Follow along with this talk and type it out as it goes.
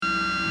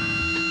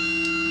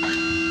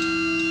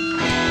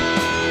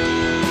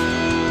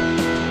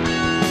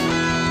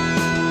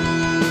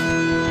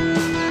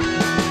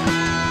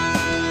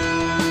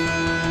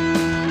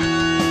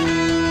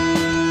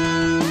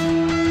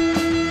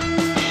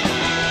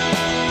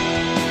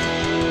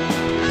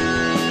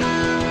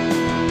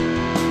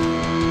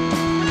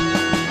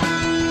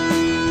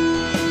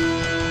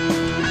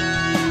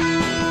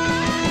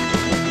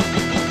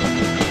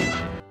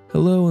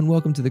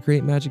welcome to the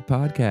Create Magic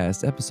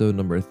Podcast, episode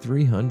number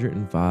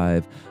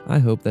 305. I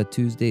hope that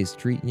Tuesday's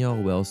treating y'all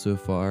well so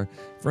far.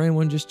 For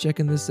anyone just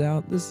checking this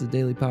out, this is a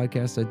daily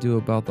podcast I do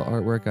about the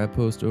artwork I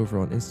post over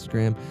on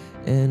Instagram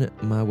and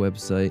my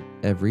website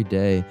every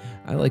day.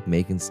 I like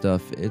making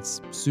stuff.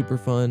 It's super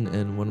fun,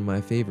 and one of my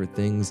favorite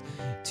things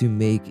to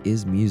make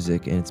is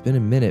music, and it's been a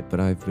minute, but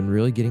I've been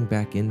really getting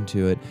back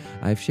into it.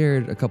 I've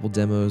shared a couple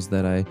demos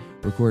that I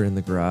recorded in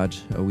the garage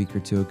a week or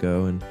two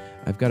ago, and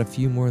I've got a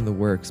few more in the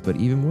works, but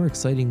even more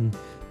exciting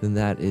than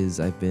that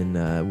is I've been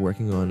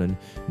working on a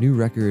new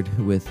record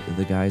with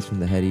the guys from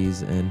the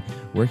Headies and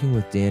working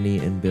with Danny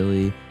and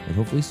Billy, and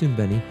hopefully soon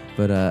Benny,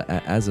 but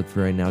as of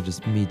right now,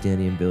 just me,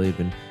 Danny, and Billy have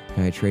been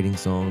kind of trading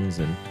songs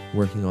and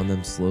working on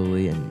them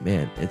slowly, and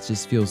man, it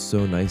just feels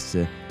so nice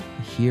to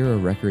hear a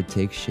record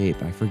take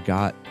shape. I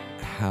forgot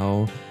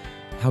how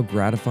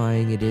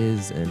gratifying it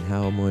is and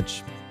how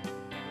much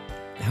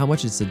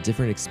it's a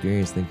different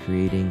experience than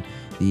creating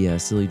the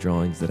silly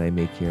drawings that I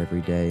make here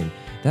every day. And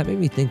that made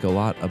me think a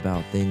lot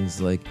about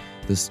things like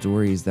the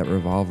stories that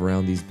revolve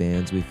around these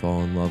bands we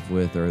fall in love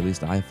with, or at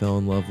least I fell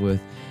in love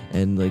with,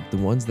 and like the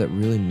ones that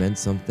really meant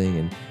something.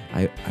 And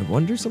I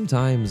wonder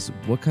sometimes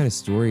what kind of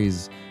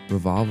stories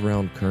revolve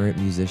around current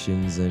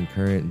musicians and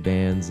current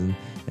bands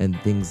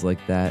and things like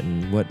that,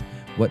 and what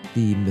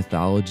the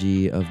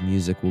mythology of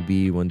music will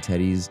be when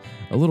Teddy's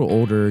a little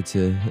older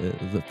to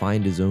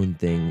find his own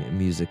thing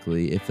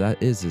musically, if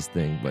that is his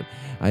thing. But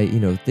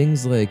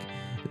things like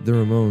the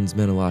Ramones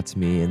meant a lot to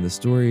me, and the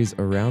stories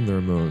around the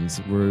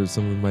Ramones were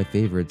some of my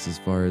favorites, as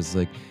far as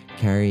like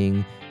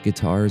carrying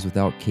guitars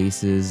without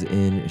cases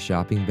in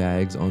shopping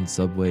bags on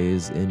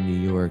subways in New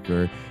York,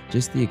 or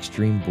just the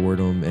extreme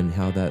boredom and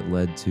how that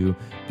led to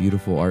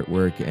beautiful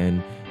artwork,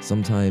 and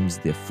sometimes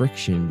the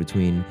friction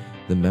between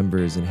the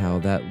members and how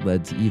that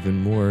led to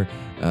even more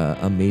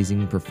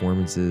amazing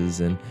performances.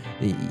 And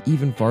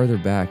even farther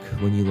back,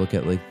 when you look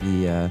at like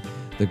the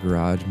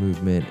garage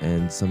movement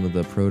and some of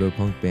the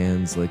proto-punk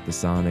bands like the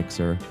Sonics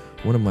are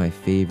one of my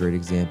favorite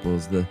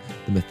examples. The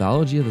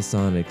mythology of the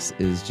Sonics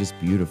is just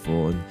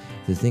beautiful, and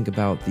to think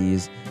about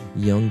these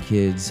young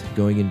kids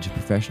going into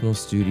professional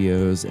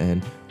studios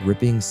and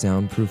ripping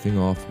soundproofing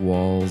off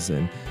walls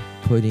and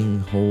putting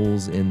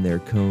holes in their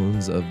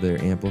cones of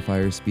their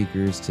amplifier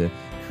speakers to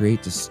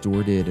create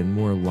distorted and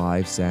more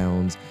live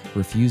sounds,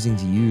 refusing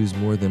to use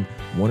more than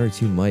one or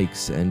two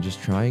mics, and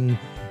just trying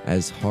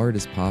as hard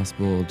as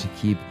possible to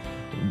keep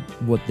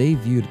what they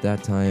viewed at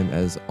that time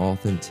as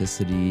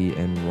authenticity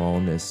and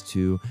rawness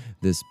to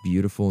this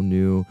beautiful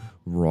new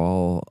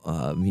raw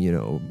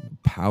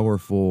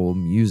powerful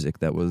music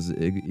that was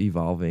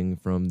evolving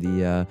from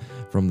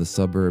the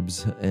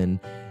suburbs.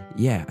 And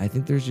yeah, I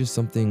think there's just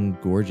something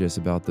gorgeous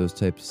about those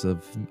types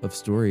of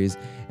stories,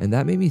 and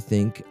that made me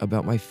think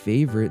about my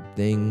favorite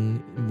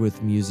thing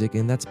with music,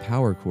 and that's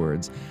power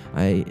chords.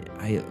 I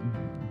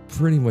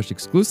pretty much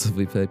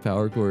exclusively play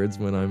power chords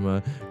when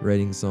I'm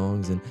writing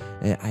songs, and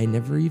I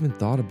never even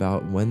thought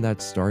about when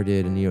that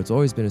started. And it's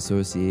always been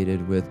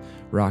associated with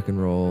rock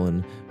and roll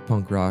and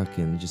punk rock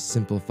and just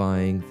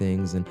simplifying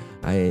things, and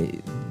I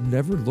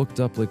never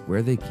looked up like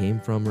where they came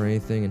from or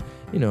anything.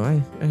 And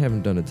I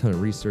haven't done a ton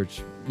of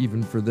research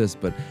even for this,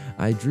 but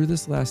I drew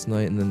this last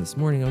night, and then this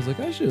morning I was like,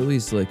 I should at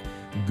least like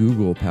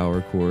Google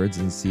power chords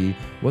and see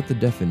what the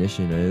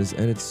definition is.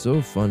 And it's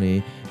so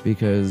funny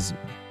because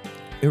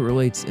it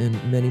relates in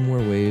many more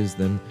ways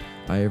than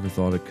I ever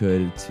thought it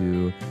could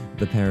to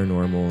the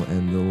paranormal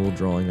and the little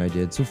drawing I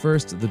did. So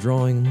first, the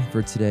drawing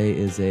for today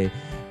is a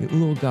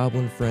little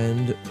goblin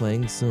friend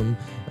playing some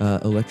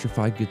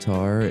electrified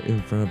guitar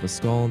in front of a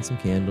skull and some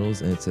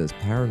candles, and it says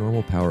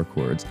Paranormal Power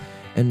Chords.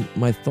 And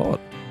my thought,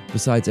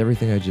 besides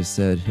everything I just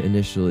said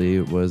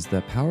initially, was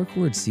that power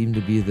chords seem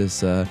to be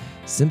this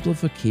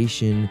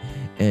simplification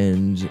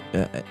and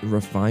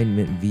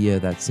refinement via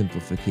that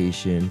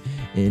simplification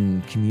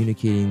in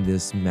communicating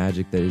this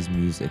magic that is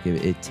music.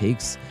 It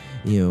takes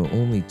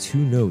only two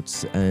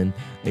notes, and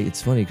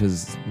it's funny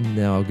because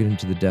now I'll get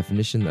into the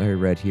definition that I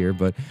read here,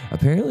 but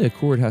apparently a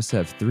chord has to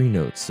have three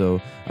notes.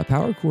 So a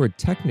power chord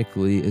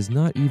technically is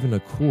not even a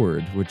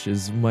chord, which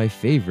is my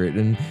favorite,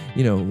 and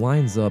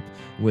lines up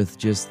with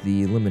just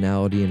the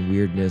liminality and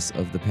weirdness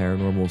of the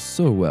paranormal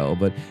so well.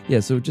 But yeah,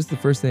 so just the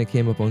first thing that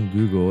came up on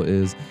Google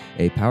is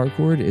a power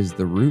chord is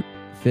the root,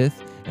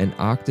 fifth, and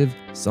octave.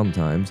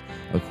 Sometimes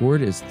a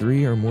chord is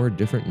three or more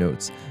different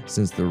notes.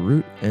 Since the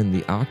root and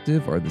the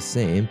octave are the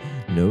same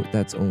note,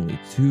 that's only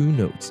two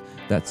notes.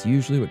 That's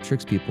usually what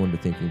tricks people into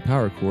thinking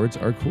power chords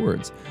are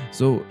chords.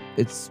 So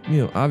it's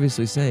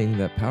obviously saying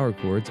that power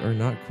chords are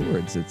not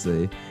chords. It's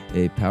a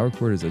power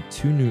chord is a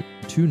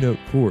two-note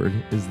chord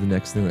is the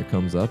next thing that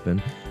comes up,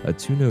 and a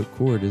two-note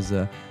chord is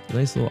a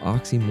nice little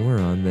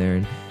oxymoron there.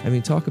 And I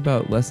mean, talk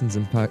about lessons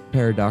in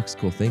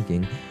paradoxical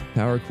thinking.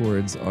 Power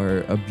chords are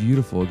a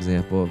beautiful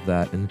example of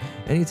that. And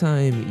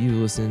anytime you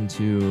listen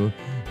to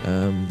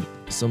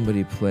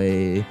somebody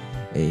play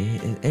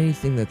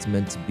anything that's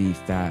meant to be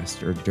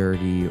fast or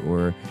dirty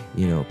or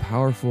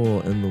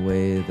powerful in the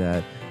way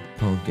that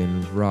punk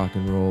and rock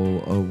and roll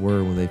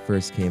were when they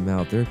first came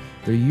out, they're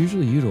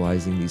usually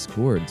utilizing these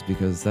chords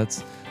because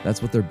that's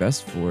what they're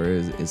best for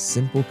is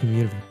simple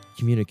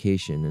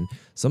communication. And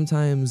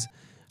sometimes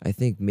I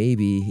think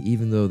maybe,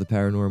 even though the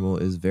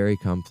paranormal is very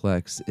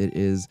complex, it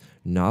is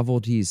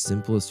novelty's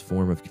simplest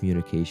form of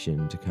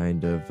communication to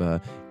kind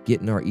of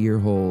get in our ear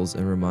holes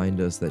and remind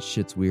us that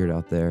shit's weird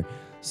out there.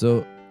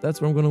 So that's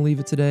where I'm going to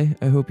leave it today.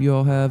 I hope you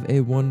all have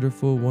a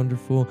wonderful,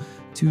 wonderful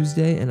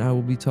Tuesday, and I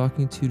will be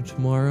talking to you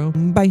tomorrow.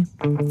 Bye.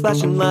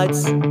 Flashing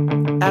lights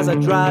as I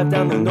drive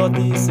down the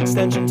northeast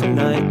extension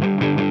tonight.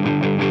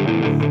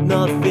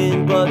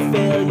 Nothing but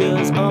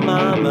failures on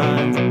my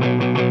mind.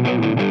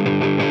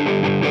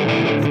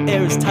 The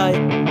air is tight,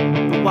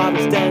 the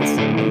water's dense.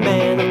 The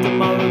man of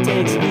tomorrow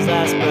takes his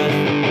last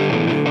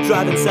breath.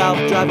 Driving south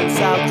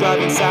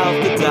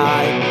to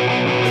die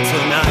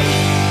tonight.